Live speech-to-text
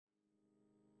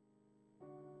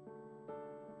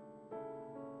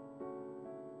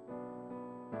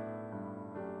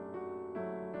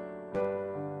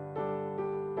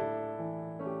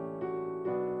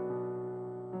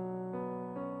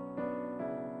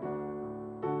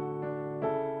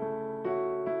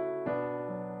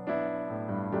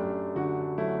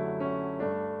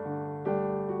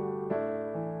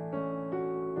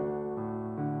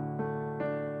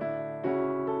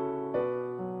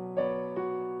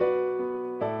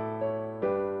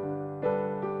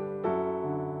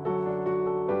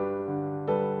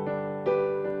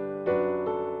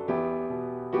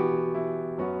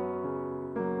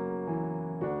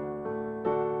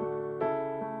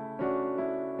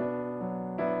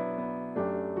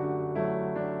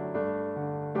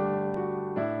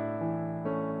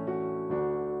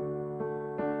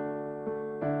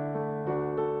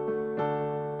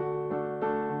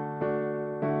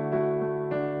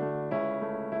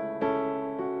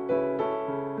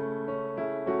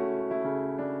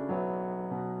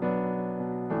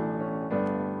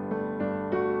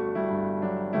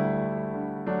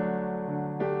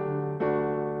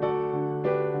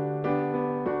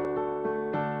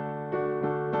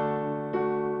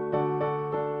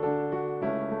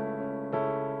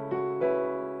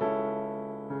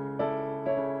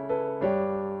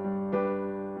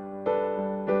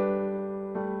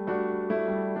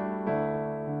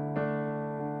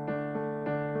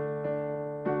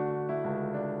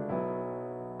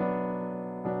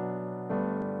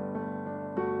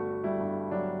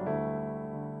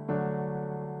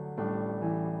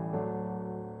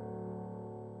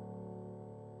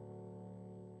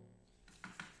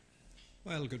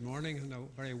Well, good morning and a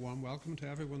very warm welcome to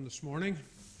everyone this morning,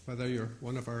 whether you're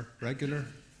one of our regular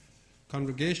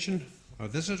congregation, a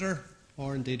visitor,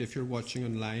 or indeed if you're watching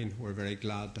online. We're very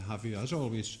glad to have you, as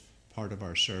always, part of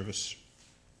our service.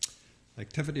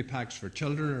 Activity packs for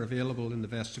children are available in the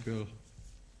vestibule.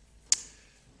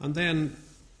 And then,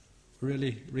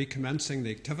 really recommencing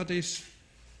the activities.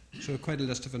 So quite a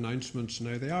list of announcements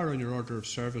now. They are on your order of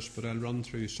service, but I'll run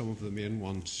through some of the main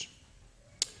ones.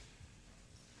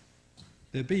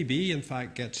 The BB, in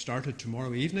fact, gets started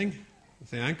tomorrow evening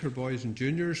with the Anchor Boys and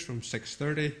Juniors from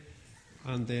 6:30,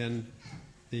 and then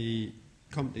the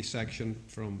company section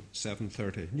from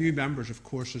 7:30. New members, of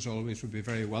course, as always, would be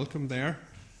very welcome there.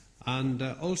 And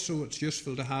also it's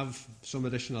useful to have some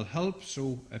additional help,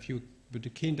 so if you would be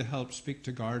keen to help, speak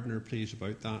to Gardner, please,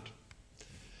 about that.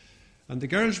 And the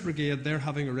Girls' Brigade, they're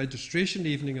having a registration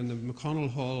evening in the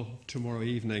McConnell Hall tomorrow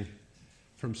evening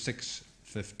from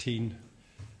 6:15.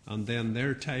 And then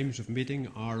their times of meeting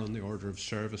are on the order of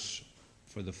service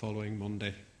for the following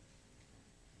Monday.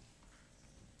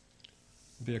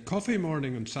 There'll be a coffee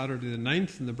morning on Saturday the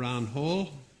 9th in the Bran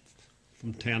Hall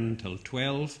from 10 till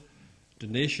 12.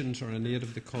 Donations are in aid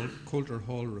of the Coulter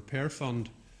Hall Repair Fund,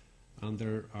 and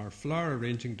there are flower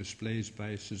arranging displays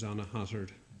by Susanna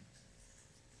Hazard.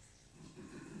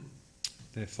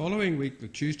 The following week, the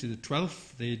Tuesday the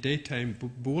 12th, the daytime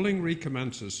bowling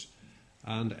recommences,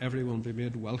 and everyone will be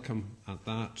made welcome at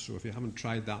that. So if you haven't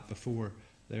tried that before,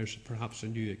 there's perhaps a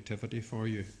new activity for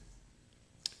you.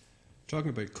 Talking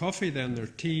about coffee then,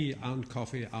 there's tea and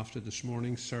coffee after this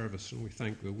morning's service, and we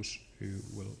thank those who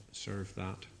will serve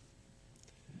that.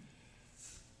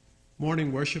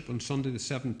 Morning worship on Sunday the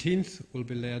 17th will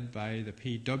be led by the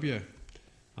PW,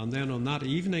 and then on that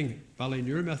evening,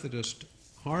 Ballynuur Methodist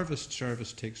Harvest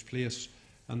service takes place,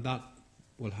 and that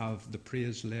will have the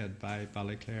praise led by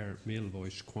Ballyclare Male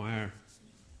Voice Choir.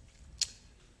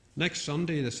 Next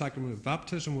Sunday, the sacrament of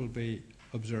baptism will be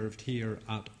observed here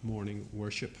at morning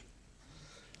worship.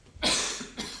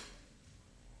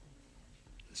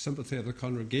 Sympathy of the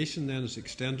congregation then is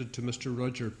extended to Mr.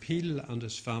 Roger Peel and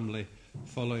his family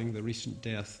following the recent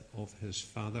death of his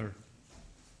father.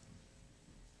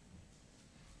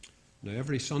 Now,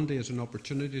 every Sunday is an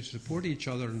opportunity to support each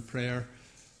other in prayer,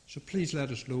 so please let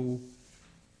us know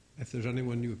if there's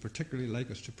anyone you would particularly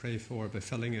like us to pray for by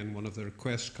filling in one of the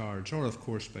request cards, or of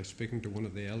course by speaking to one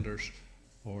of the elders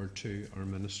or to our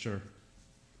minister,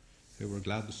 who we're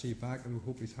glad to see back, and we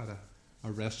hope he's had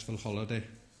a restful holiday.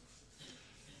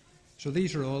 So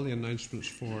these are all the announcements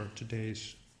for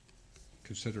today's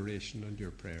consideration and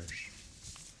your prayers.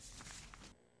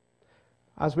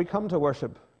 As we come to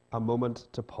worship, a moment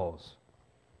to pause.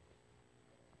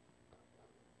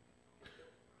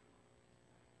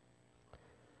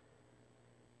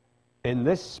 In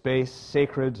this space,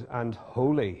 sacred and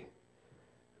holy,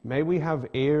 may we have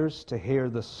ears to hear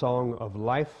the song of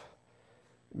life.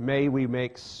 May we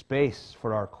make space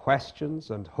for our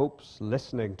questions and hopes,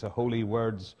 listening to holy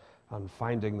words and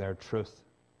finding their truth.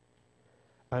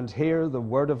 And hear the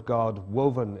word of God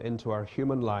woven into our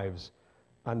human lives,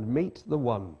 and meet the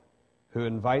one who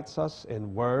invites us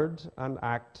in word and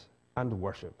act and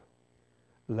worship.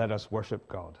 Let us worship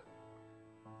God.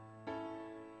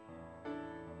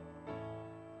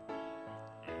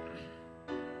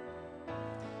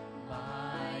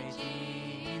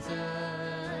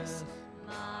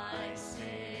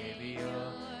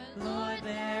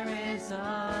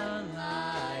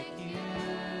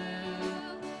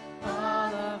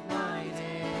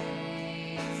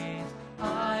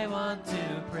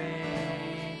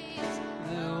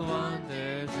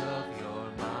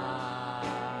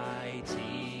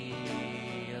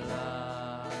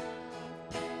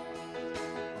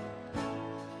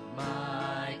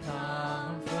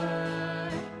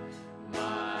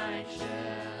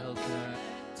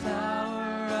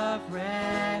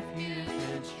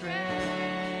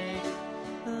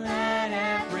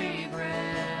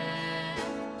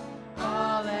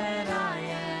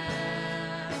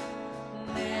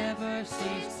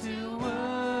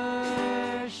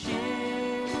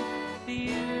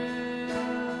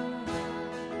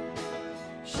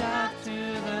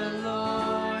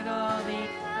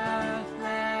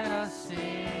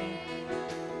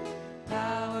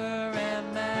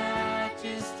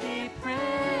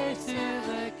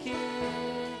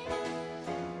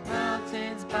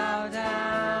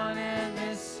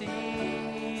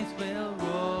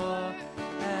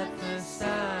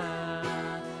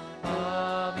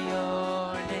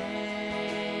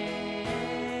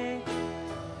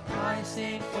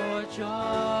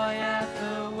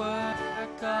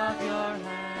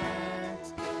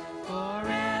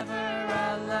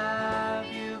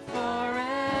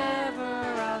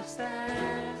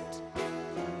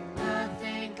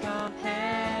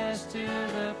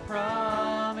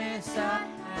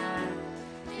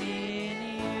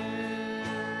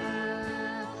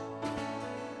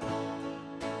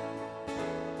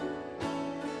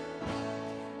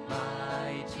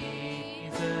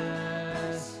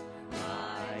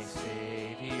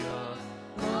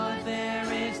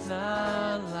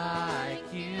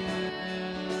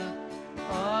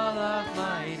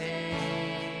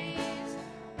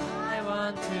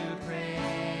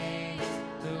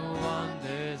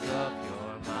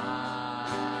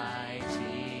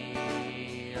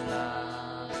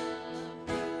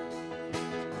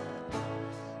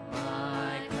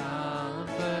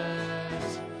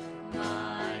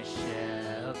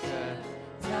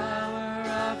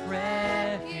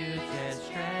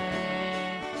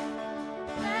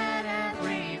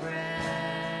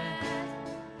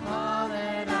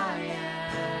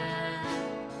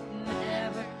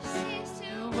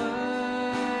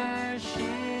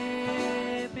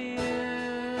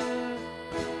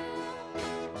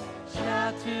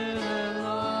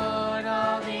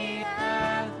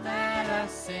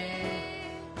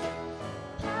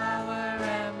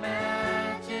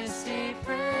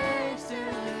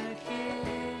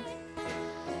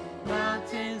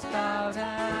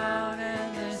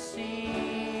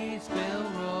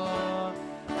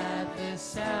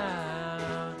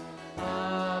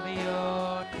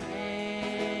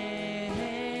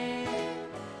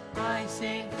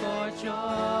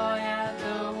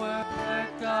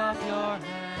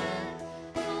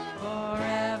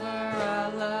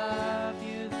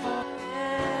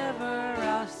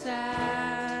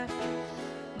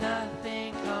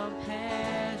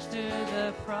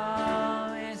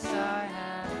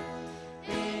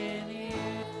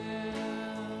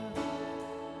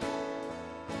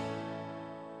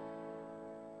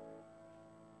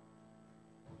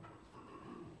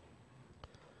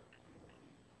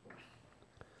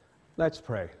 Let's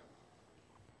pray.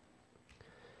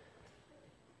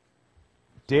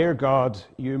 Dear God,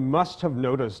 you must have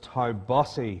noticed how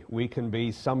bossy we can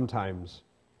be sometimes.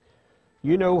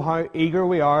 You know how eager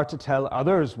we are to tell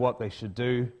others what they should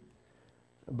do,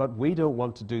 but we don't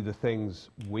want to do the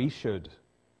things we should.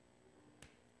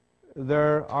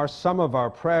 There are some of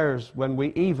our prayers when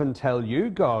we even tell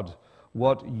you, God,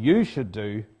 what you should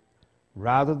do,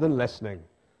 rather than listening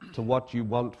to what you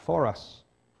want for us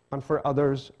and for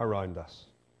others around us.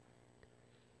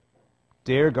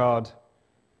 Dear God,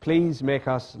 please make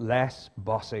us less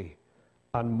bossy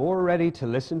and more ready to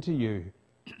listen to you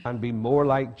and be more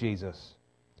like Jesus.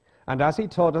 And as he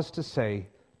taught us to say,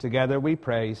 together we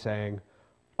pray, saying,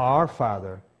 Our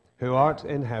Father, who art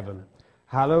in heaven,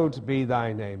 hallowed be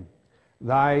thy name.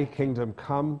 Thy kingdom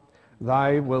come,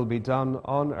 thy will be done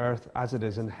on earth as it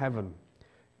is in heaven.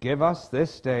 Give us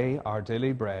this day our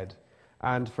daily bread,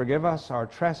 and forgive us our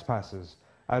trespasses,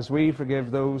 as we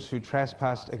forgive those who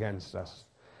trespass against us.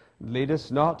 Lead us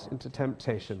not into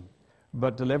temptation,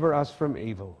 but deliver us from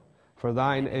evil. For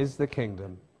thine is the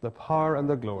kingdom, the power, and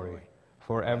the glory,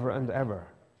 forever and ever.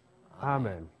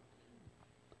 Amen.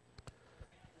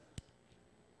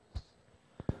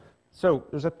 So,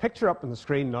 there's a picture up on the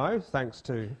screen now, thanks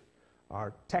to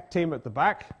our tech team at the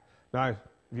back. Now, if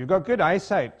you've got good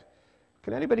eyesight,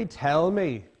 can anybody tell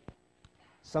me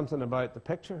something about the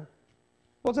picture?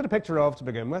 What's it a picture of to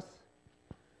begin with?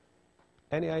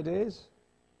 Any ideas?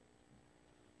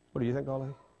 What do you think,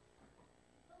 Ollie?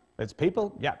 It's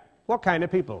people? Yeah. What kind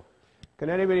of people? Can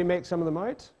anybody make some of them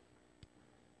out?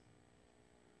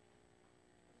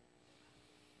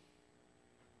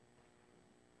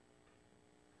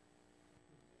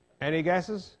 Any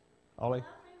guesses? Ollie?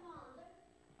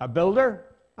 A builder?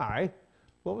 Aye.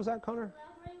 What was that, Connor?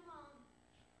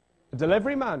 A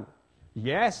delivery man?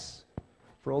 Yes.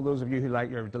 For all those of you who like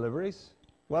your deliveries.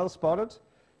 Well spotted.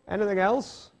 Anything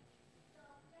else?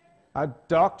 A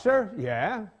doctor?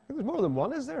 Yeah. I think there's more than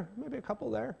one, is there? Maybe a couple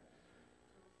there.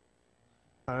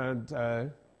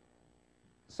 And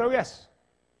so, yes.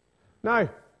 Now,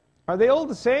 are they all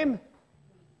the same?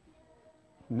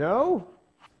 No?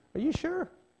 Are you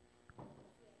sure?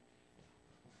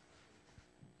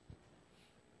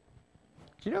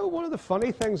 Do you know one of the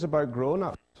funny things about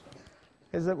grown-ups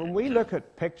is that when we look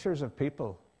at pictures of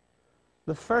people,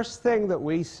 the first thing that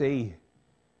we see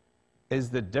is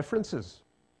the differences.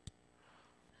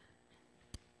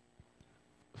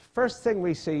 The first thing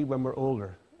we see when we're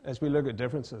older is we look at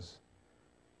differences.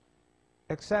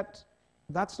 Except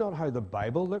that's not how the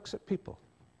Bible looks at people.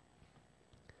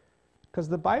 Because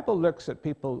the Bible looks at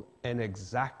people in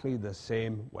exactly the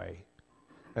same way.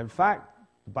 In fact,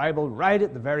 the Bible, right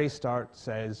at the very start,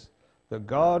 says that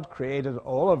God created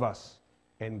all of us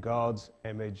in God's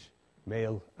image,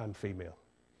 male and female.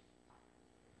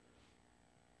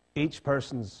 Each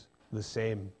person's the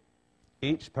same.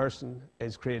 Each person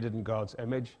is created in God's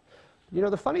image. You know,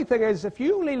 the funny thing is, if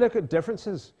you only look at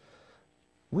differences,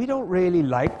 we don't really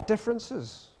like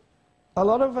differences. A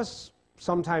lot of us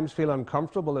sometimes feel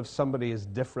uncomfortable if somebody is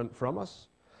different from us.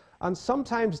 And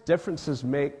sometimes differences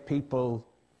make people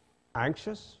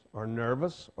anxious or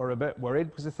nervous or a bit worried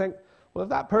because they think, well, if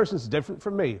that person's different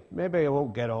from me, maybe I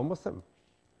won't get on with them.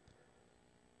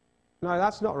 Now,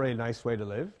 that's not a really nice way to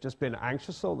live, just being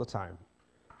anxious all the time.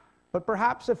 But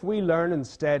perhaps if we learn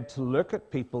instead to look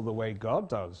at people the way God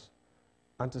does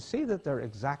and to see that they're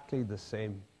exactly the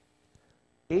same.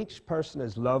 Each person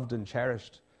is loved and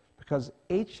cherished because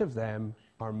each of them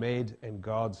are made in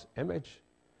God's image,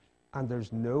 and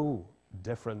there's no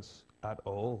difference at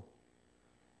all.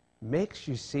 Makes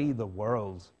you see the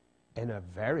world in a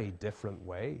very different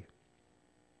way.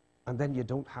 And then you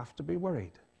don't have to be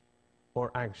worried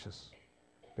or anxious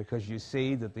because you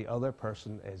see that the other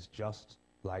person is just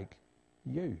like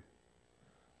you.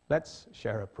 Let's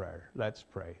share a prayer. Let's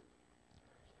pray.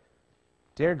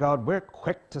 Dear God, we're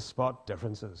quick to spot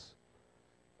differences,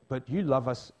 but you love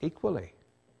us equally.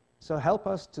 So help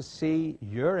us to see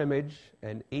your image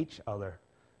in each other,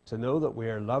 to know that we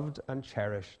are loved and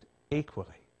cherished equally.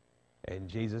 In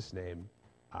Jesus' name,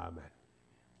 amen.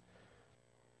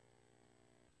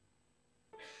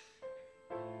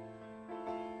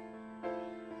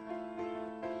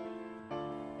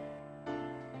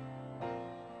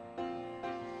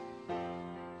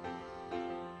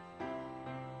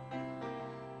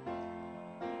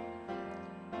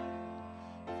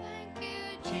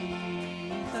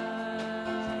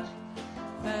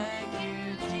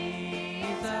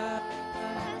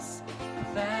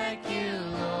 Thank you,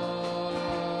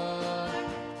 Lord,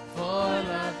 for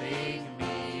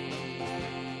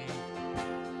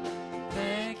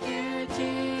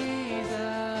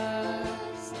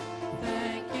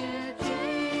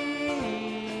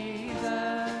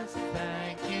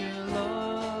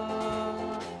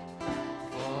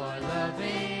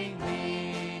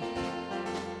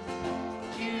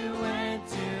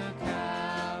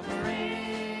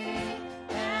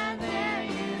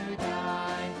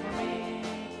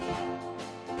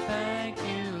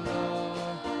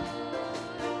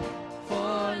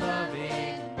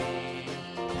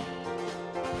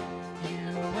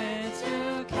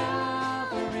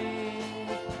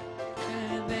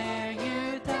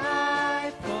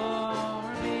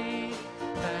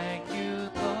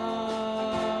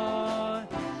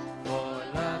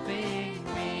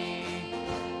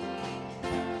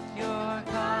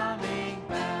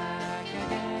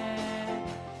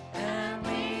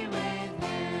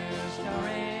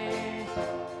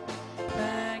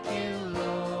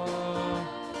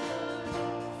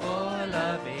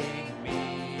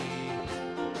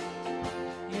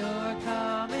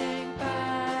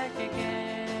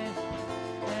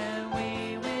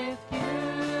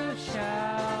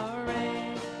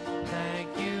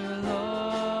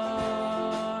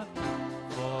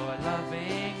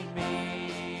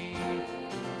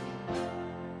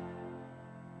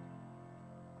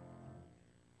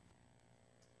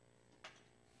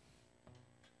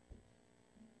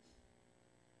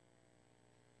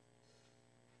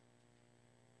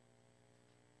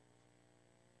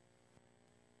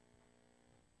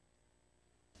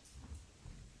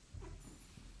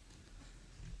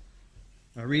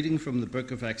A reading from the book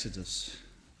of Exodus,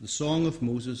 the song of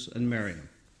Moses and Miriam.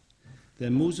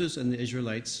 Then Moses and the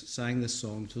Israelites sang this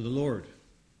song to the Lord.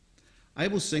 I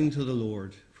will sing to the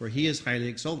Lord, for he is highly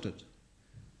exalted.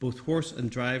 Both horse and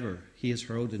driver he has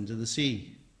hurled into the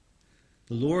sea.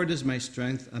 The Lord is my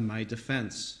strength and my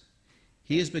defense.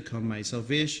 He has become my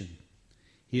salvation.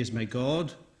 He is my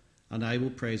God, and I will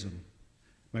praise him.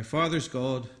 My father's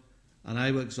God, and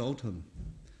I will exalt him.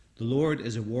 The Lord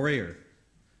is a warrior.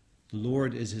 The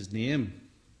Lord is his name.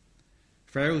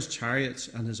 Pharaoh's chariots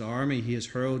and his army he has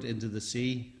hurled into the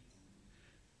sea.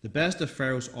 The best of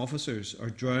Pharaoh's officers are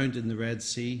drowned in the Red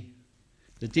Sea.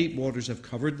 The deep waters have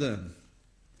covered them.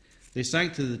 They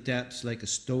sank to the depths like a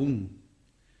stone.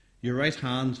 Your right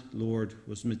hand, Lord,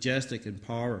 was majestic in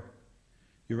power.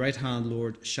 Your right hand,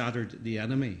 Lord, shattered the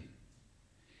enemy.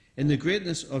 In the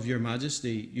greatness of your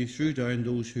majesty, you threw down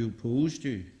those who opposed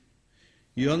you.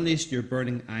 You unleashed your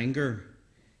burning anger.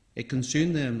 It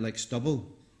consumed them like stubble.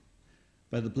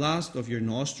 By the blast of your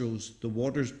nostrils, the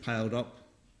waters piled up.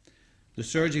 The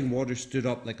surging waters stood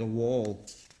up like a wall.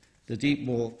 The deep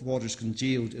waters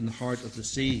congealed in the heart of the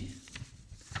sea.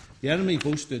 The enemy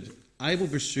boasted, I will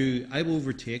pursue, I will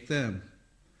overtake them.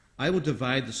 I will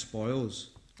divide the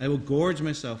spoils. I will gorge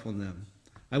myself on them.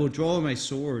 I will draw my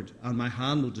sword, and my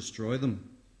hand will destroy them.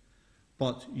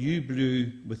 But you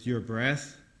blew with your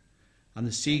breath, and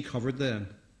the sea covered them.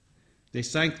 They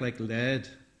sank like lead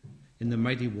in the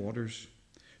mighty waters.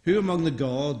 Who among the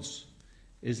gods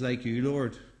is like you,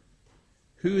 Lord?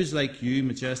 Who is like you,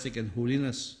 majestic in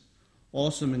holiness,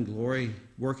 awesome in glory,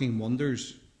 working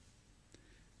wonders?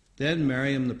 Then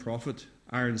Miriam the prophet,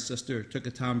 Aaron's sister, took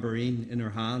a tambourine in her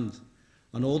hand,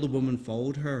 and all the women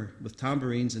followed her with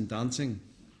tambourines and dancing.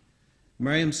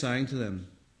 Miriam sang to them,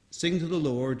 Sing to the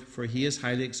Lord, for he is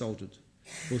highly exalted.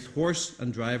 Both horse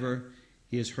and driver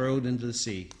he has hurled into the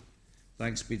sea.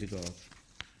 Thanks be to God.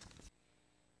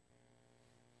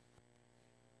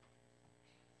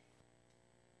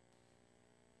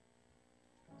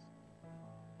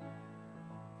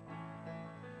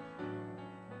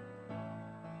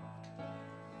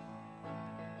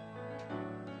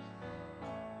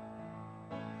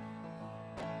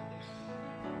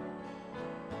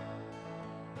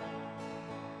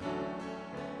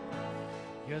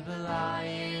 You're the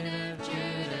Lion of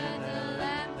Judah, the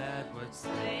Lamb that was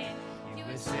slain. You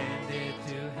ascended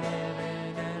to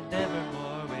heaven and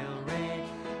evermore will reign.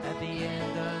 At the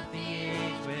end of the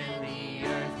age, when the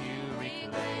earth you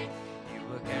reclaim, you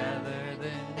will gather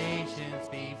the nations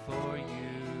before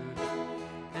you.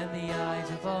 And the eyes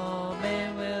of all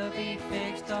men will be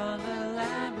fixed on the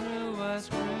Lamb who was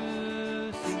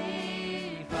crucified.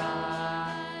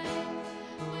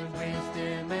 Who with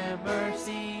wisdom and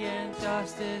mercy and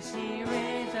justice he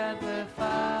reigns at the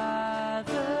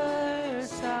Father's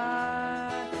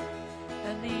side.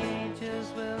 And the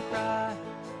angels will cry,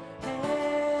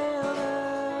 Hail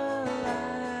the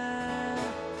Lamb,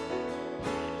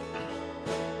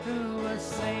 who was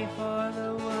slain for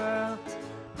the world's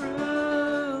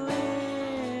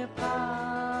ruling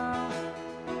power.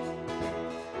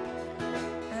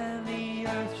 And the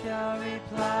earth shall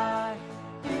reply,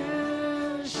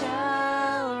 You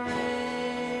shall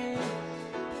reign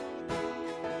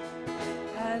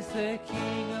as the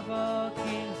King of all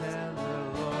kings and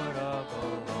the Lord of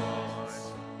all lords.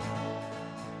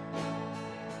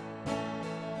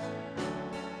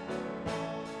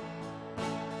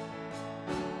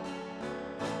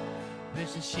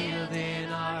 There's a shield in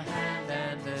our hand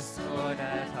and a sword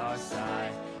at our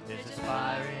side. There's a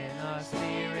fire in our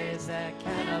spirits that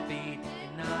cannot be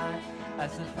denied.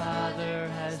 As the Father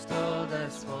has told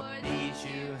us, for these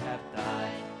you have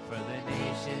died, for the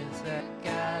nations that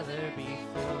gather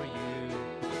before you.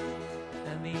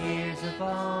 And the ears of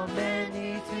all men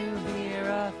need to hear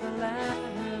of the Lamb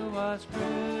who was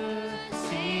crucified,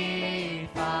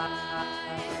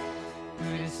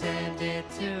 who descended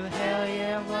to hell,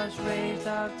 yet was raised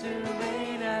up to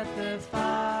reign at the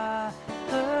Father's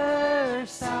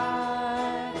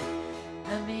side.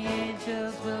 And the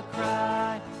angels will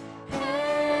cry,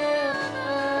 Hail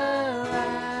the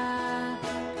Lamb,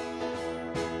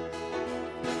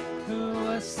 who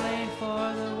was slain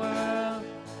for the world,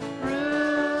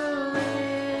 ruling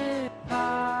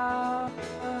power.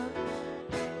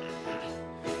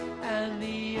 And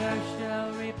the earth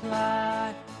shall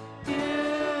reply,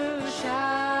 You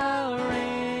shall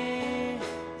reign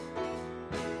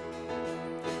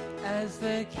as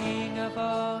the King of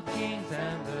all kings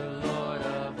and the Lord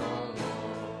of all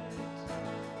lords.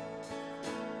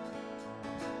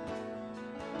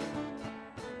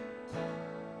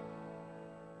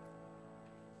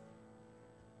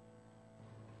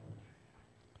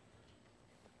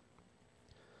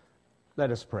 Let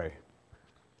us pray.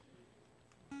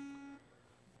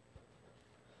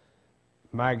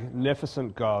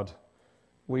 Magnificent God,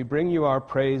 we bring you our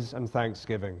praise and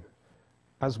thanksgiving,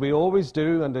 as we always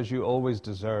do and as you always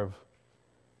deserve.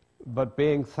 But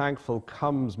being thankful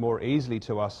comes more easily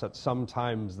to us at some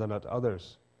times than at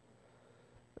others.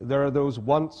 There are those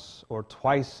once or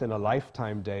twice in a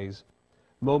lifetime days,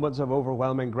 moments of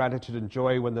overwhelming gratitude and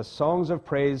joy when the songs of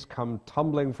praise come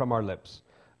tumbling from our lips,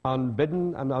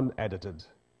 unbidden and unedited.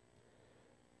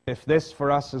 If this for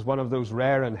us is one of those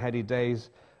rare and heady days,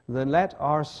 then let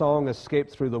our song escape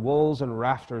through the walls and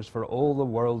rafters for all the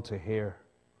world to hear.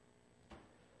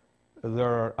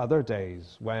 There are other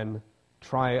days when,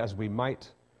 try as we might,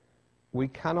 we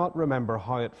cannot remember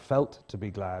how it felt to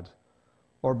be glad,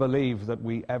 or believe that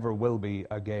we ever will be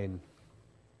again.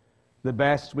 The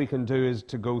best we can do is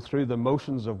to go through the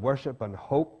motions of worship and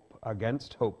hope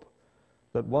against hope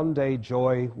that one day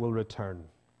joy will return.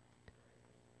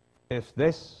 If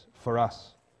this, for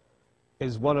us,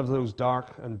 is one of those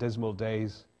dark and dismal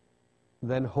days,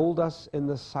 then hold us in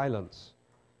the silence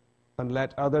and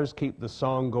let others keep the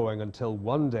song going until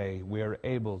one day we are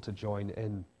able to join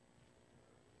in.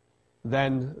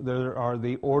 Then there are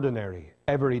the ordinary,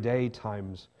 everyday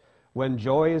times when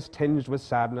joy is tinged with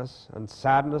sadness and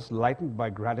sadness lightened by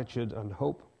gratitude and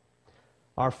hope.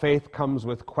 Our faith comes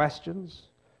with questions,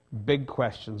 big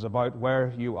questions about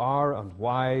where you are and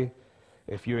why.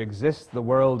 If you exist, the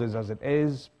world is as it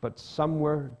is, but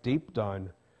somewhere deep down,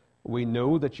 we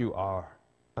know that you are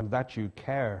and that you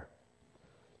care.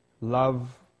 Love,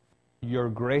 your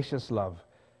gracious love,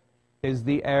 is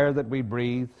the air that we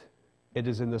breathe. It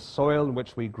is in the soil in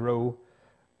which we grow,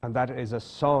 and that is a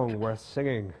song worth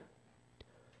singing.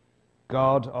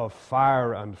 God of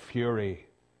fire and fury,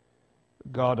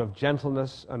 God of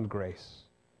gentleness and grace,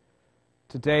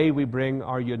 today we bring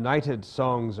our united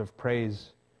songs of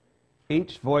praise,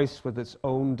 each voice with its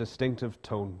own distinctive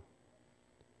tone.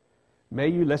 May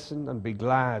you listen and be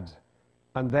glad,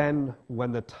 and then,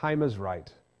 when the time is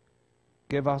right,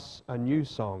 give us a new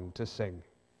song to sing.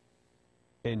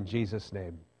 In Jesus'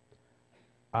 name,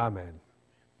 amen.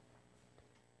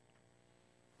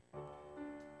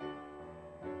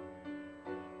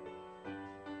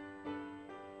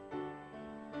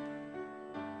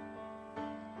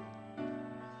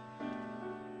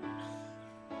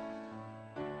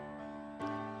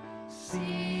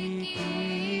 Seek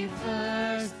ye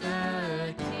first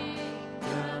the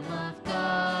kingdom of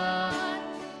God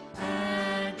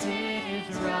and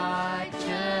His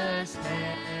righteousness,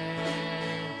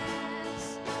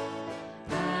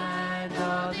 and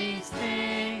all these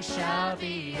things shall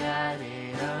be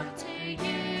added unto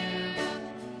you.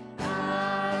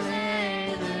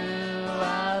 Alleluia,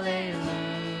 alleluia.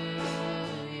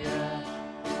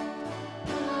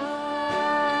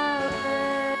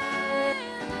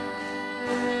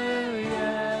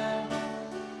 Alleluia.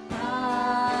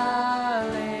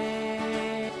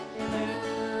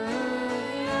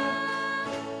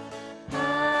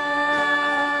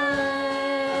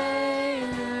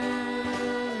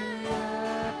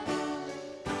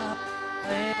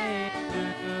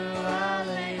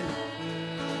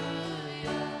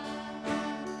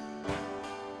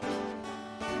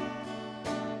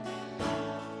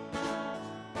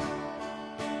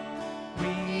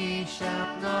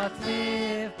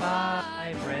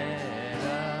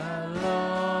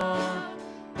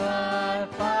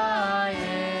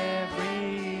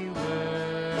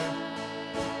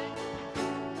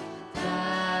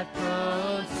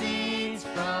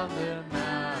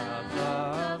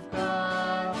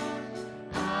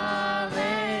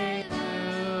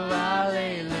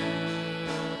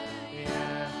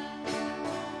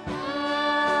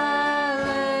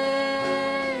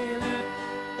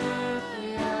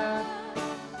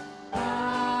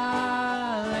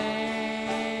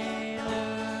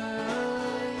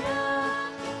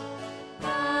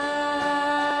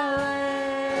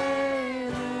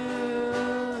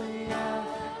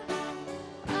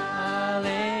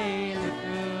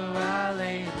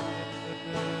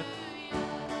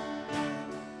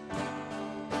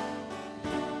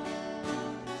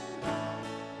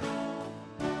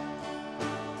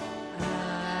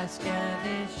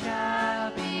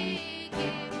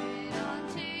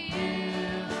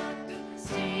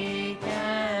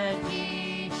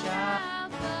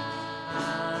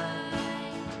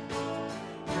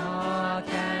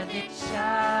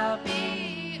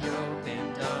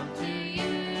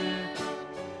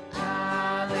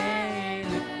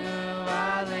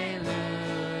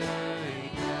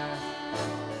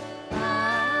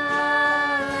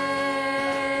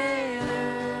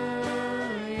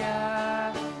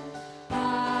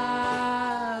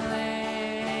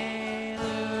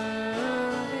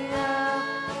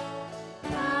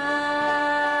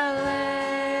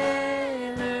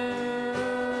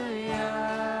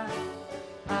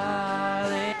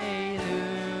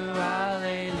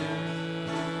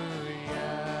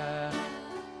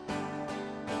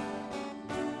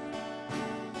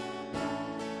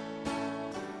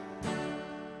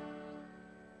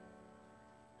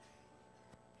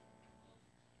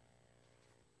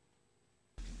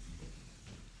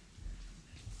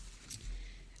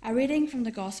 A reading from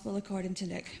the Gospel according to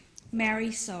Luke.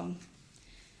 Mary's song.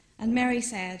 And Mary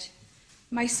said,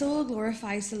 "My soul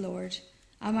glorifies the Lord,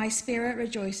 and my spirit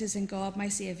rejoices in God my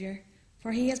Saviour,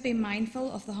 for he has been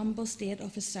mindful of the humble state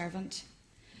of his servant.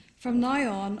 From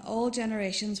now on all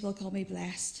generations will call me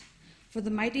blessed, for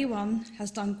the Mighty One has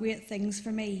done great things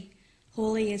for me.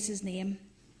 Holy is his name.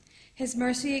 His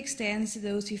mercy extends to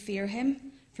those who fear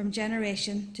him from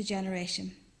generation to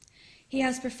generation. He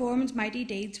has performed mighty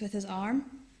deeds with his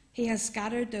arm. He has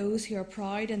scattered those who are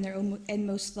proud in their own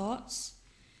inmost thoughts.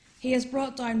 He has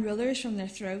brought down rulers from their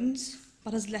thrones,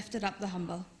 but has lifted up the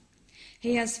humble.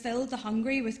 He has filled the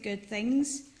hungry with good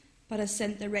things, but has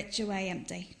sent the rich away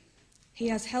empty. He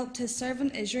has helped his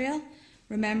servant Israel,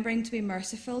 remembering to be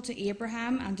merciful to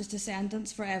Abraham and his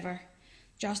descendants forever,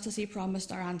 just as he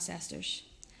promised our ancestors.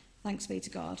 Thanks be to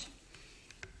God."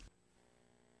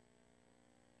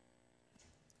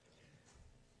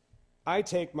 I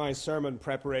take my sermon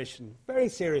preparation very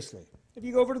seriously. If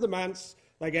you go over to the manse,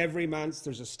 like every manse,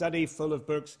 there's a study full of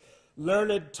books,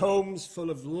 learned tomes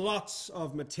full of lots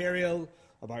of material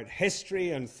about history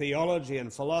and theology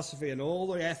and philosophy and all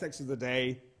the ethics of the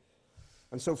day.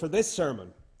 And so for this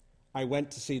sermon, I went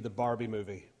to see the Barbie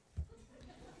movie.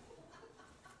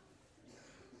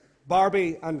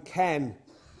 Barbie and Ken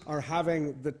are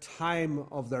having the time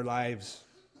of their lives.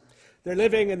 They're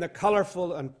living in the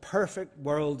colourful and perfect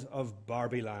world of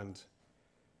Barbie land.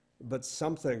 But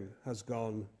something has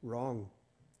gone wrong.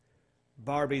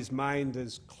 Barbie's mind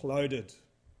is clouded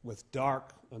with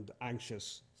dark and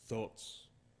anxious thoughts.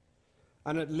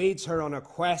 And it leads her on a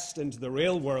quest into the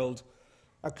real world,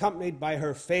 accompanied by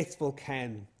her faithful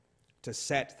Ken, to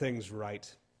set things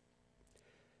right.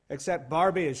 Except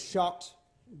Barbie is shocked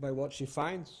by what she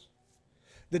finds.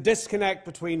 The disconnect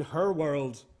between her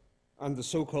world and the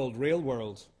so-called real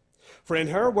world. For in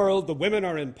her world, the women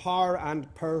are in power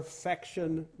and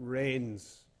perfection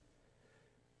reigns.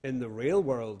 In the real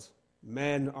world,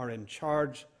 men are in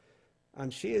charge,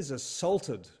 and she is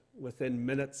assaulted within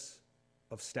minutes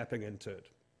of stepping into it.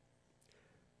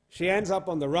 She ends up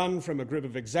on the run from a group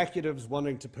of executives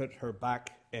wanting to put her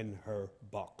back in her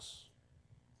box.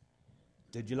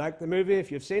 Did you like the movie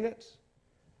if you've seen it?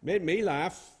 Made me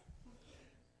laugh.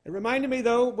 It reminded me,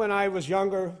 though, when I was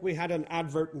younger, we had an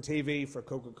advert on TV for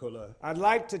Coca-Cola. I'd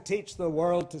like to teach the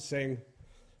world to sing.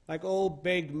 Like all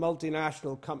big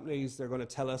multinational companies, they're going to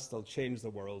tell us they'll change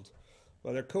the world.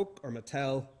 Whether Coke or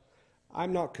Mattel,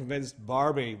 I'm not convinced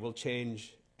Barbie will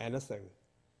change anything.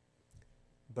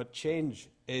 But change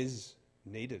is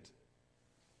needed.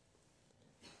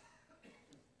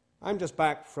 I'm just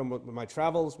back from my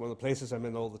travels. One of the places I'm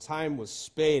in all the time was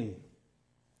Spain.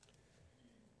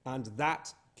 And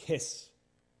that kiss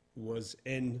was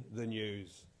in the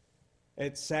news.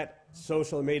 It set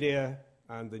social media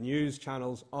and the news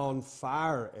channels on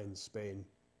fire in Spain.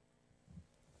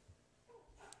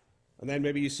 And then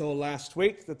maybe you saw last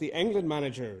week that the England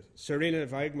manager, Serena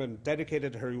Weigmann,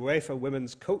 dedicated her UEFA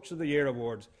Women's Coach of the Year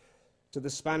award to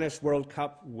the Spanish World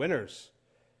Cup winners,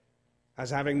 as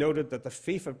having noted that the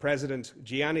FIFA president,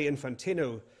 Gianni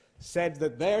Infantino, said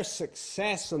that their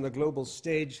success on the global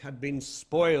stage had been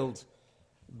spoiled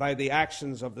by the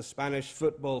actions of the Spanish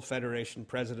Football Federation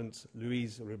president,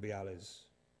 Luis Rubiales.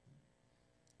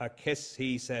 A kiss,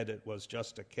 he said it was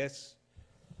just a kiss.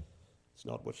 It's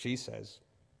not what she says.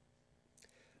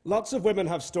 Lots of women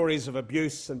have stories of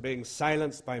abuse and being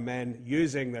silenced by men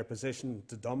using their position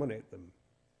to dominate them.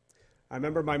 I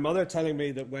remember my mother telling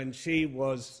me that when she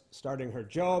was starting her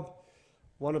job,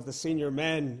 one of the senior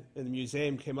men in the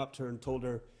museum came up to her and told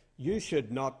her, "You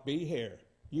should not be here.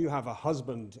 You have a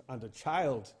husband and a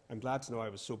child." I'm glad to know I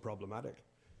was so problematic.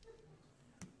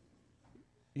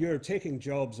 You're taking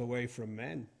jobs away from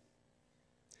men.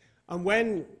 And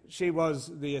when she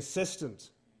was the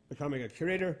assistant, becoming a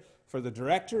curator for the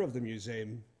director of the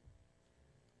museum,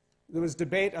 there was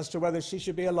debate as to whether she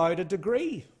should be allowed a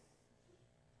degree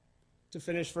to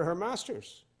finish for her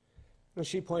master's. And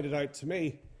she pointed out to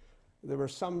me, there were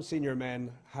some senior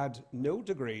men had no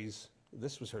degrees.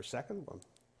 This was her second one.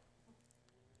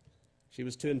 She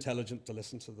was too intelligent to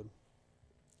listen to them.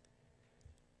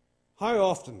 How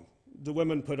often do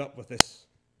women put up with this?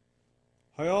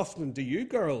 How often do you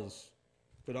girls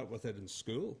put up with it in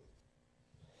school?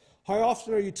 How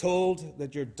often are you told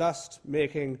that you're just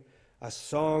making a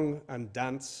song and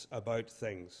dance about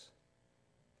things?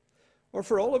 Or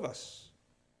for all of us,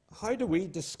 how do we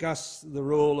discuss the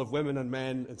role of women and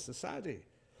men in society?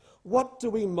 What do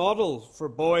we model for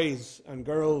boys and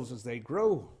girls as they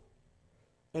grow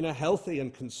in a healthy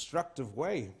and constructive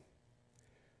way?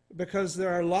 Because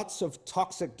there are lots of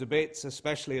toxic debates,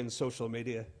 especially in social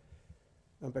media,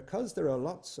 and because there are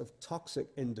lots of toxic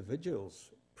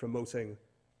individuals promoting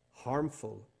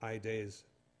harmful ideas.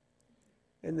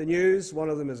 In the news, one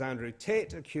of them is Andrew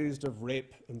Tate, accused of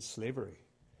rape and slavery,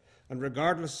 and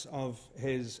regardless of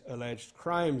his alleged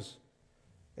crimes,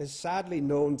 is sadly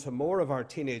known to more of our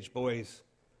teenage boys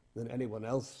than anyone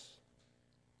else.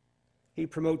 He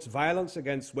promotes violence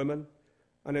against women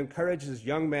and encourages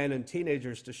young men and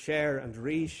teenagers to share and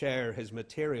reshare his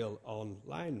material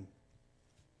online.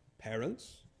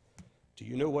 Parents, do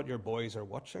you know what your boys are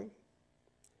watching?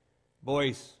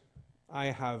 Boys, I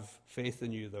have faith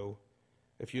in you, though.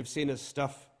 If you've seen his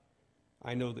stuff,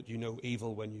 I know that you know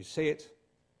evil when you see it.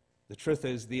 The truth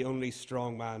is, the only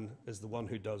strong man is the one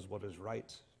who does what is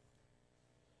right.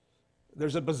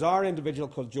 There's a bizarre individual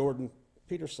called Jordan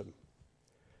Peterson,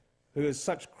 who has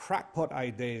such crackpot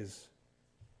ideas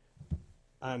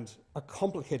and a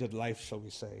complicated life, shall we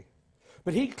say.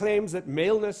 But he claims that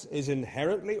maleness is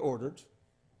inherently ordered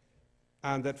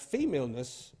and that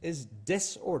femaleness is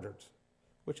disordered,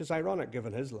 which is ironic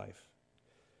given his life.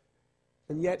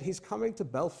 And yet he's coming to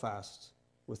Belfast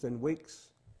within weeks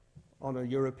on a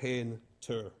European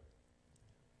tour.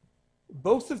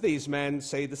 Both of these men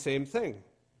say the same thing.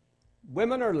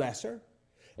 Women are lesser.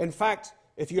 In fact,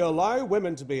 if you allow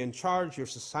women to be in charge, your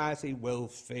society will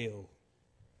fail.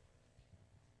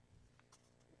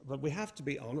 But we have to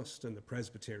be honest in the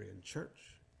Presbyterian Church.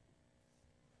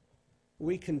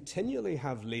 We continually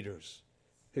have leaders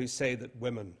who say that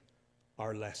women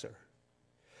are lesser.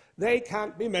 They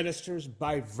can't be ministers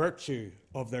by virtue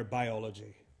of their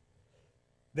biology.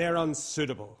 They're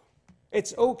unsuitable.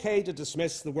 It's okay to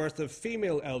dismiss the worth of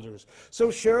female elders.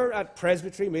 So sure, at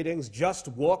presbytery meetings, just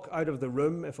walk out of the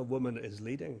room if a woman is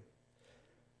leading.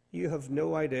 You have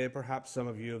no idea, perhaps some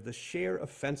of you, of the sheer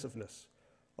offensiveness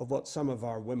of what some of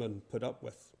our women put up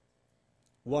with.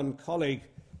 One colleague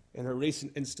in her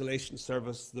recent installation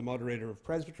service, the moderator of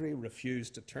presbytery,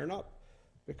 refused to turn up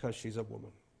because she's a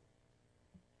woman.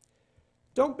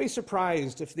 Don't be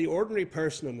surprised if the ordinary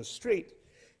person on the street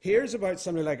hears about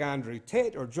somebody like Andrew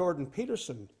Tate or Jordan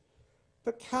Peterson,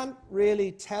 but can't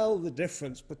really tell the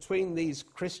difference between these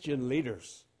Christian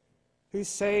leaders who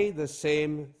say the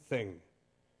same thing.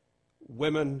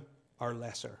 Women are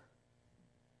lesser.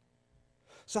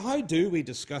 So how do we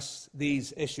discuss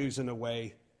these issues in a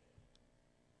way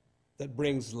that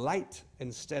brings light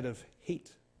instead of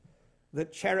heat,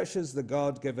 that cherishes the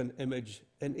God-given image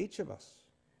in each of us,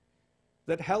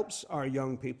 that helps our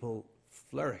young people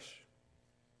flourish?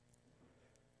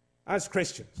 As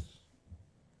Christians,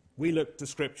 we look to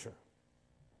Scripture.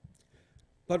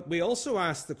 But we also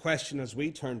ask the question as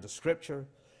we turn to Scripture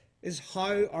is,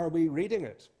 how are we reading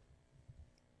it?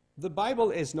 The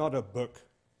Bible is not a book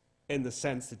in the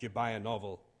sense that you buy a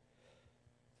novel.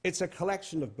 It's a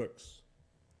collection of books.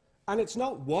 And it's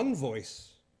not one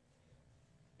voice.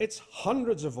 It's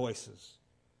hundreds of voices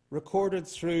recorded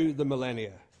through the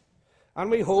millennia.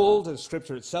 And we hold, as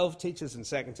Scripture itself teaches in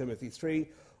 2 Timothy 3,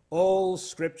 all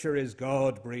Scripture is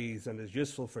God-breathed and is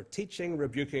useful for teaching,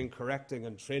 rebuking, correcting,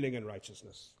 and training in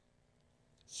righteousness.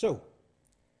 So,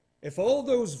 if all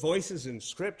those voices in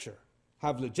Scripture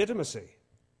have legitimacy,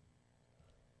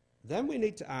 then we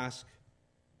need to ask,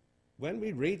 when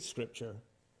we read Scripture,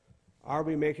 are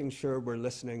we making sure we're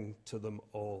listening to them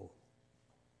all?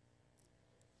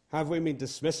 Have we been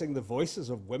dismissing the voices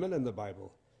of women in the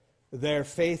Bible, their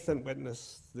faith and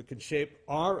witness that can shape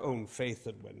our own faith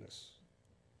and witness?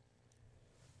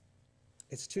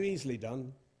 It's too easily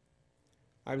done.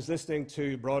 I was listening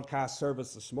to broadcast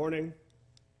service this morning.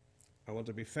 I want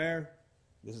to be fair.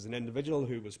 This is an individual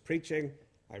who was preaching.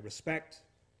 I respect,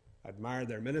 admire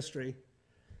their ministry.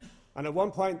 And at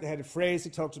one point they had a phrase he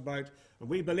talked about,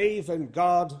 we believe in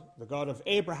God, the God of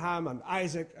Abraham and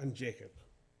Isaac and Jacob,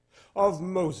 of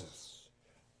Moses,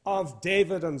 of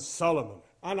David and Solomon,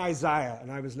 and Isaiah.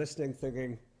 And I was listening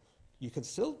thinking, you can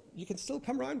still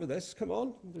come around with this. Come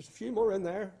on, there's a few more in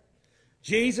there.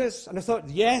 Jesus, and I thought,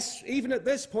 yes, even at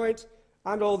this point,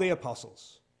 and all the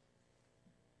apostles.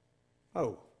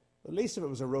 Oh, at least if it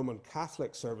was a Roman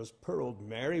Catholic service, poor old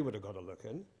Mary would have got a look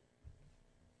in.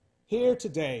 Here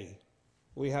today,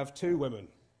 we have two women,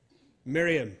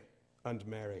 Miriam and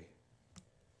Mary.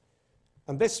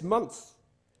 And this month,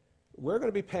 we're going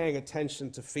to be paying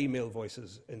attention to female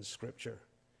voices in Scripture.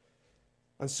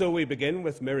 And so we begin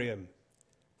with Miriam.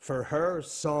 For her,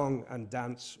 song and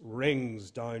dance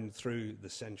rings down through the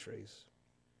centuries.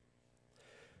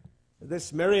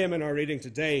 This Miriam in our reading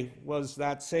today was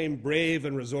that same brave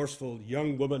and resourceful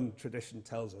young woman, tradition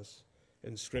tells us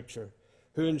in Scripture,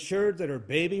 who ensured that her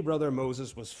baby brother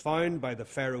Moses was found by the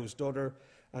Pharaoh's daughter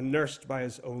and nursed by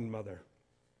his own mother.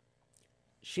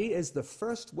 She is the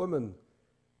first woman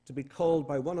to be called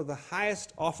by one of the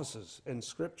highest offices in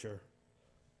Scripture,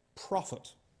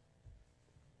 prophet.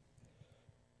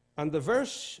 And the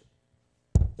verse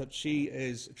that she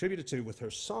is attributed to with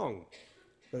her song,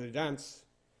 the dance,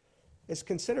 is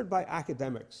considered by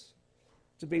academics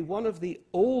to be one of the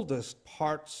oldest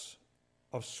parts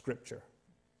of Scripture,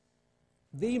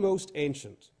 the most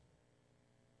ancient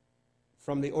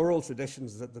from the oral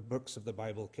traditions that the books of the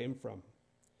Bible came from.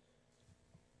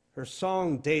 Her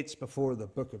song dates before the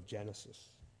book of Genesis.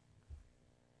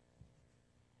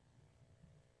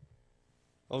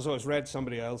 Also, as read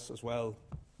somebody else as well,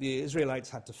 the Israelites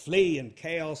had to flee in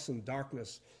chaos and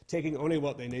darkness, taking only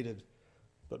what they needed.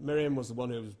 But Miriam was the one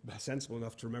who was sensible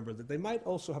enough to remember that they might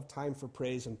also have time for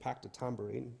praise and packed a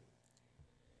tambourine.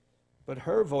 But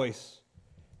her voice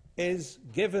is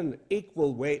given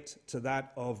equal weight to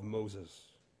that of Moses.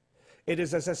 It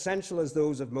is as essential as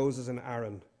those of Moses and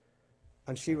Aaron.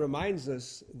 And she reminds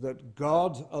us that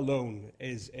God alone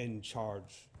is in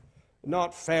charge,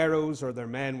 not pharaohs or their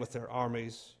men with their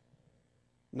armies,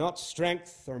 not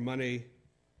strength or money,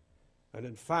 and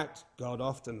in fact, God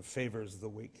often favors the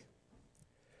weak.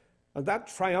 And that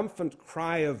triumphant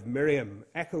cry of Miriam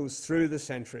echoes through the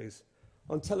centuries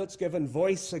until it's given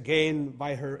voice again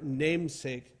by her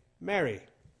namesake, Mary.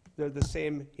 They're the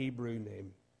same Hebrew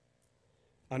name.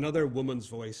 Another woman's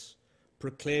voice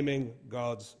proclaiming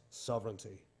God's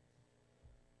sovereignty.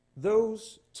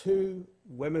 Those two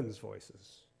women's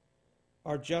voices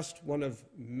are just one of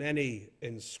many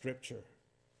in Scripture.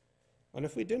 And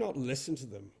if we do not listen to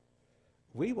them,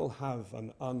 we will have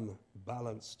an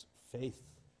unbalanced faith.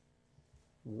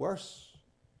 Worse,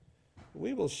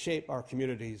 we will shape our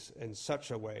communities in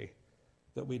such a way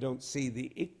that we don't see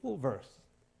the equal worth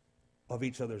of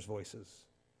each other's voices.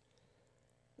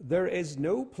 There is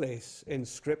no place in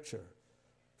Scripture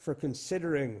for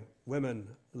considering women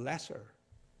lesser,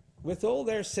 with all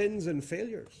their sins and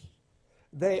failures.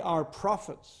 They are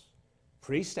prophets,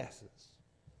 priestesses.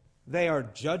 They are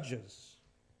judges.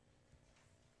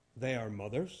 They are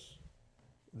mothers.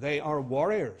 They are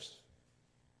warriors.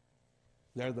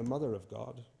 They're the mother of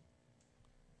God.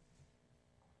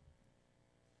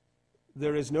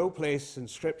 There is no place in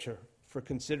Scripture for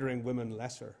considering women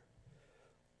lesser.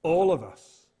 All of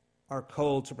us are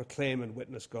called to proclaim and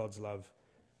witness God's love,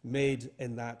 made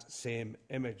in that same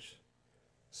image.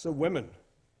 So women,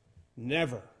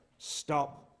 never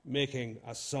stop making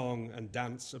a song and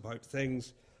dance about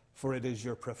things, for it is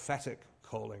your prophetic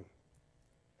calling.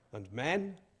 And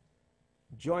men,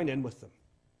 join in with them,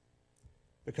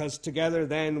 because together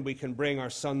then we can bring our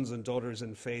sons and daughters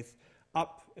in faith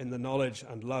up in the knowledge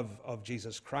and love of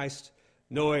Jesus Christ,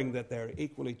 knowing that they're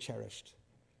equally cherished.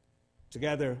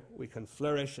 Together we can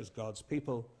flourish as God's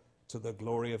people to the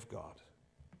glory of God.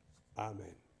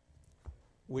 Amen.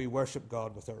 We worship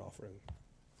God with our offering.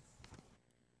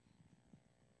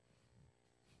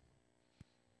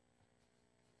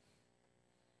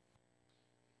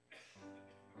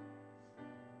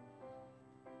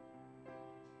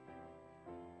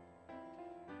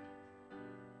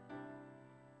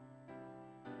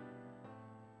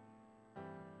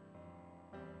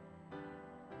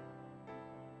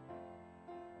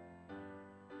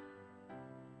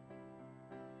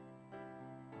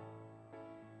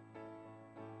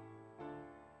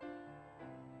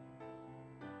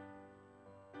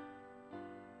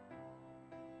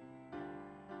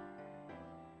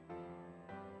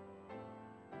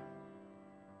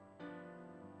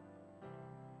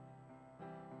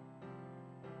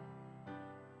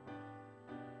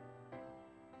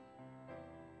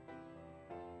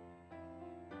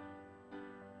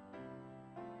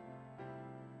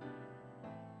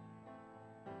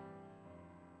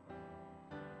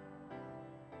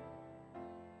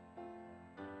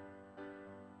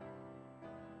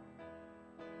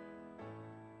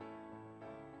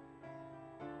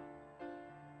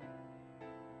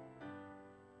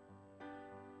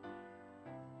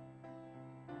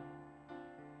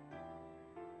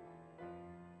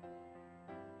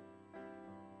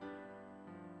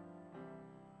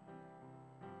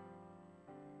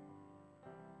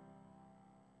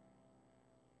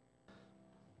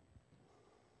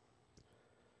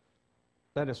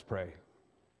 Let us pray.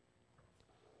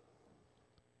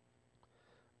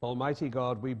 Almighty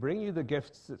God, we bring you the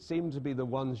gifts that seem to be the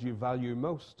ones you value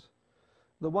most,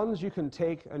 the ones you can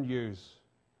take and use,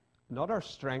 not our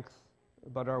strength,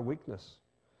 but our weakness,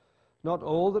 not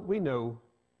all that we know,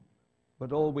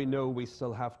 but all we know we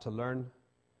still have to learn,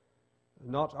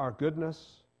 not our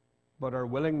goodness, but our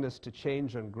willingness to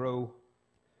change and grow,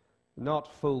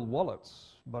 not full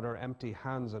wallets, but our empty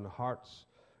hands and hearts,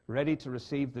 ready to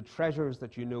receive the treasures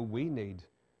that you know we need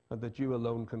and that you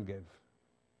alone can give.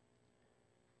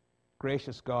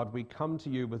 Gracious God, we come to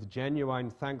you with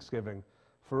genuine thanksgiving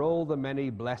for all the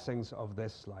many blessings of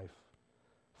this life,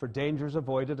 for dangers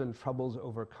avoided and troubles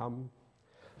overcome,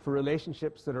 for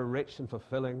relationships that are rich and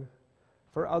fulfilling,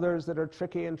 for others that are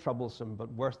tricky and troublesome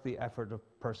but worth the effort of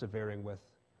persevering with.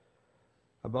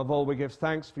 Above all, we give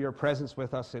thanks for your presence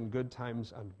with us in good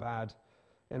times and bad,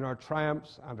 in our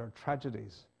triumphs and our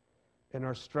tragedies, in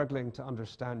our struggling to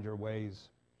understand your ways.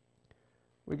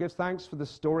 We give thanks for the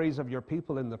stories of your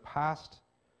people in the past,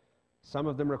 some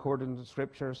of them recorded in the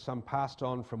Scripture, some passed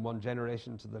on from one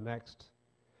generation to the next.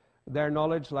 Their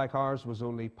knowledge, like ours, was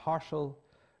only partial.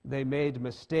 They made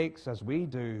mistakes, as we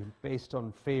do, based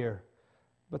on fear.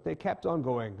 But they kept on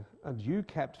going, and you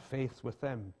kept faith with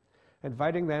them,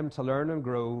 inviting them to learn and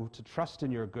grow, to trust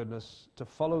in your goodness, to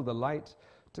follow the light,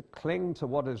 to cling to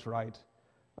what is right,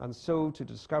 and so to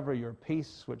discover your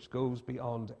peace, which goes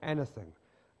beyond anything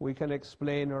we can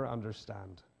explain or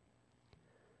understand.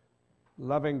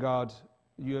 Loving God,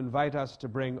 you invite us to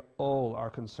bring all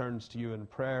our concerns to you in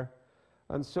prayer,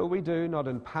 and so we do, not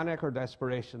in panic or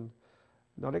desperation,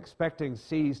 not expecting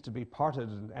seas to be parted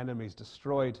and enemies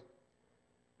destroyed,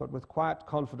 but with quiet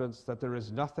confidence that there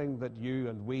is nothing that you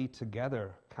and we together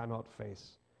cannot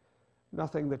face,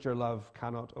 nothing that your love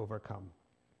cannot overcome.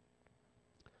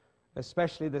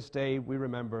 Especially this day, we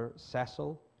remember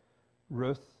Cecil,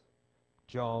 Ruth,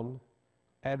 John,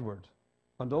 Edward,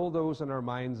 and all those in our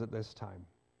minds at this time.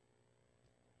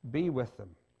 Be with them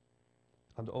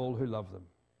and all who love them.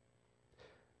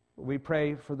 We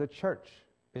pray for the church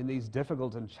in these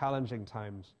difficult and challenging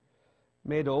times,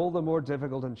 made all the more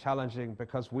difficult and challenging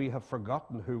because we have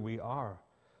forgotten who we are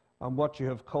and what you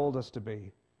have called us to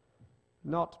be.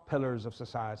 Not pillars of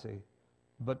society,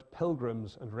 but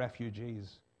pilgrims and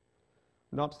refugees.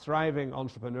 Not thriving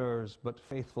entrepreneurs, but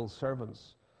faithful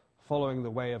servants, following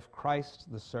the way of Christ,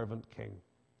 the servant King.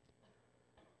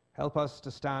 Help us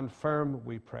to stand firm,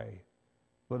 we pray,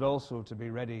 but also to be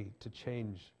ready to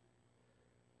change.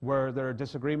 Where there are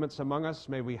disagreements among us,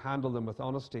 may we handle them with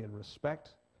honesty and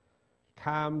respect.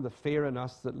 Calm the fear in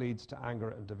us that leads to anger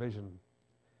and division.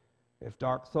 If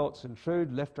dark thoughts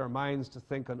intrude, lift our minds to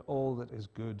think on all that is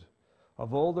good,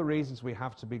 of all the reasons we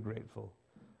have to be grateful,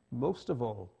 most of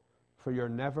all for your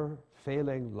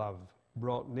never-failing love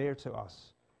brought near to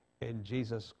us in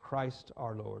Jesus Christ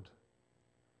our Lord.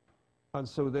 And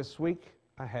so this week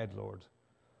ahead, Lord,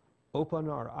 open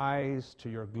our eyes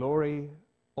to your glory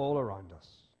all around us.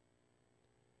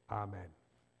 Amen.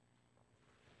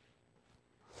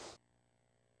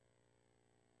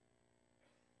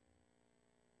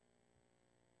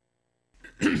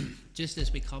 Just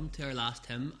as we come to our last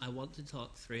hymn, I want to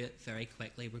talk through it very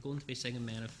quickly. We're going to be singing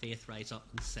Men of Faith, Rise Up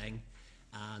and Sing.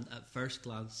 And at first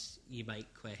glance, you might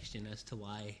question as to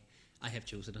why I have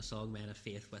chosen a song, Men of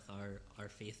Faith, with our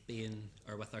faith being,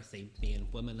 or with our theme being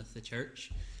Women of the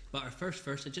Church. But our first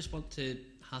verse, I just want to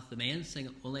have the men sing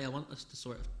it, only I want us to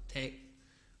sort of take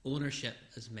ownership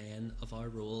as men of our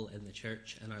role in the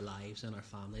church, in our lives, in our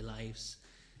family lives,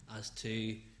 as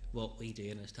to what we do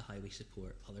and as to how we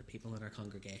support other people in our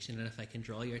congregation. And if I can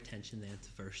draw your attention then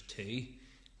to verse 2,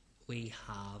 we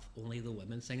have only the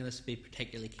women singing. This would be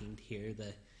particularly keen to hear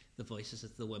the voices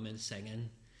of the women singing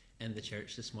in the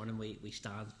church this morning. We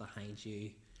stand behind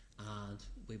you and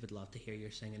we would love to hear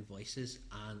your singing voices.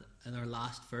 And in our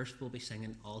last verse, we'll be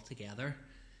singing all together.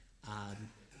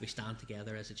 We stand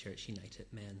together as a church united,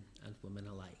 men and women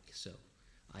alike. So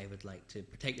I would like to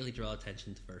particularly draw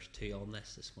attention to verse 2 on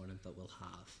this morning, but we'll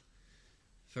have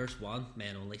verse 1,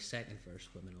 men only, second verse,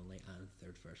 women only, and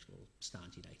third verse, we'll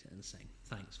stand united and sing.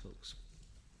 Thanks, folks.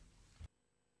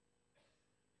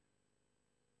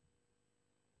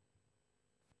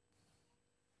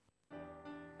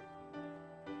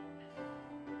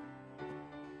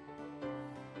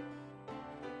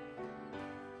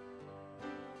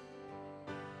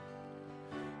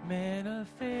 Men of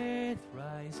faith,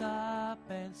 rise up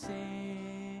and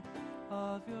sing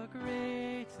of your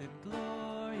great and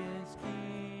glorious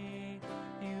King.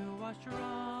 You are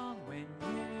strong when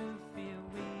you feel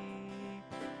weak,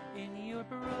 in your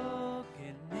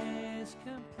brokenness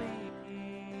complete.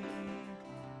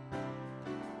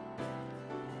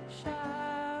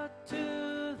 Shout to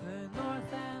the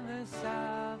north and the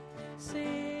south,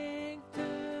 sing to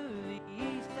the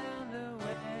east and the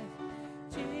west.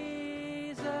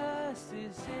 Jesus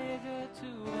is Savior to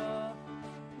all,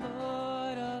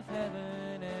 Lord of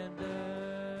heaven and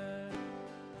earth.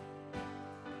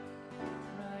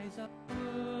 Rise up,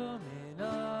 women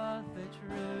of the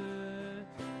truth,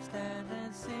 stand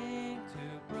and sing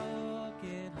to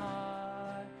broken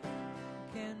heart,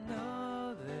 can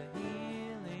know the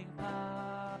healing power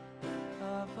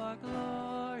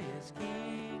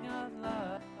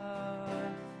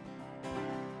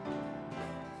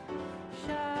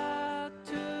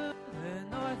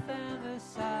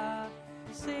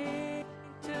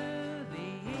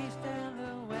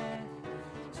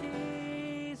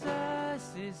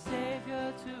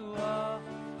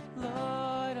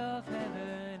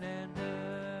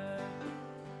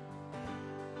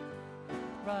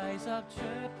Rise up,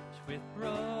 church, with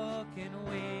broken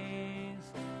wings.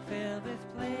 Fill this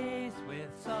place with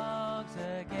songs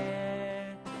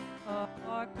again.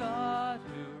 Our God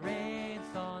who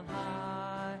reigns on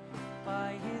high,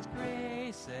 by his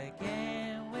grace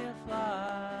again we'll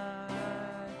fly.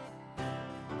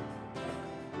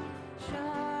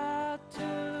 Shout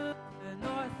to the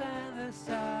north and the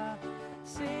south,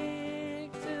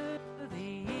 sing to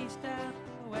the east and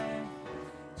the west.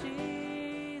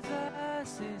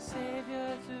 Jesus is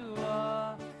Savior to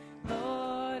all,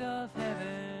 Lord of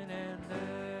heaven and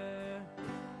earth.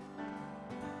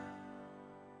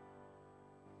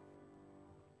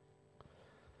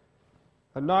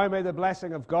 And now may the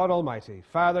blessing of God Almighty,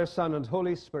 Father, Son, and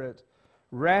Holy Spirit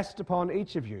rest upon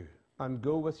each of you and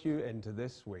go with you into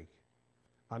this week.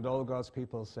 And all God's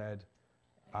people said,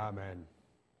 Amen.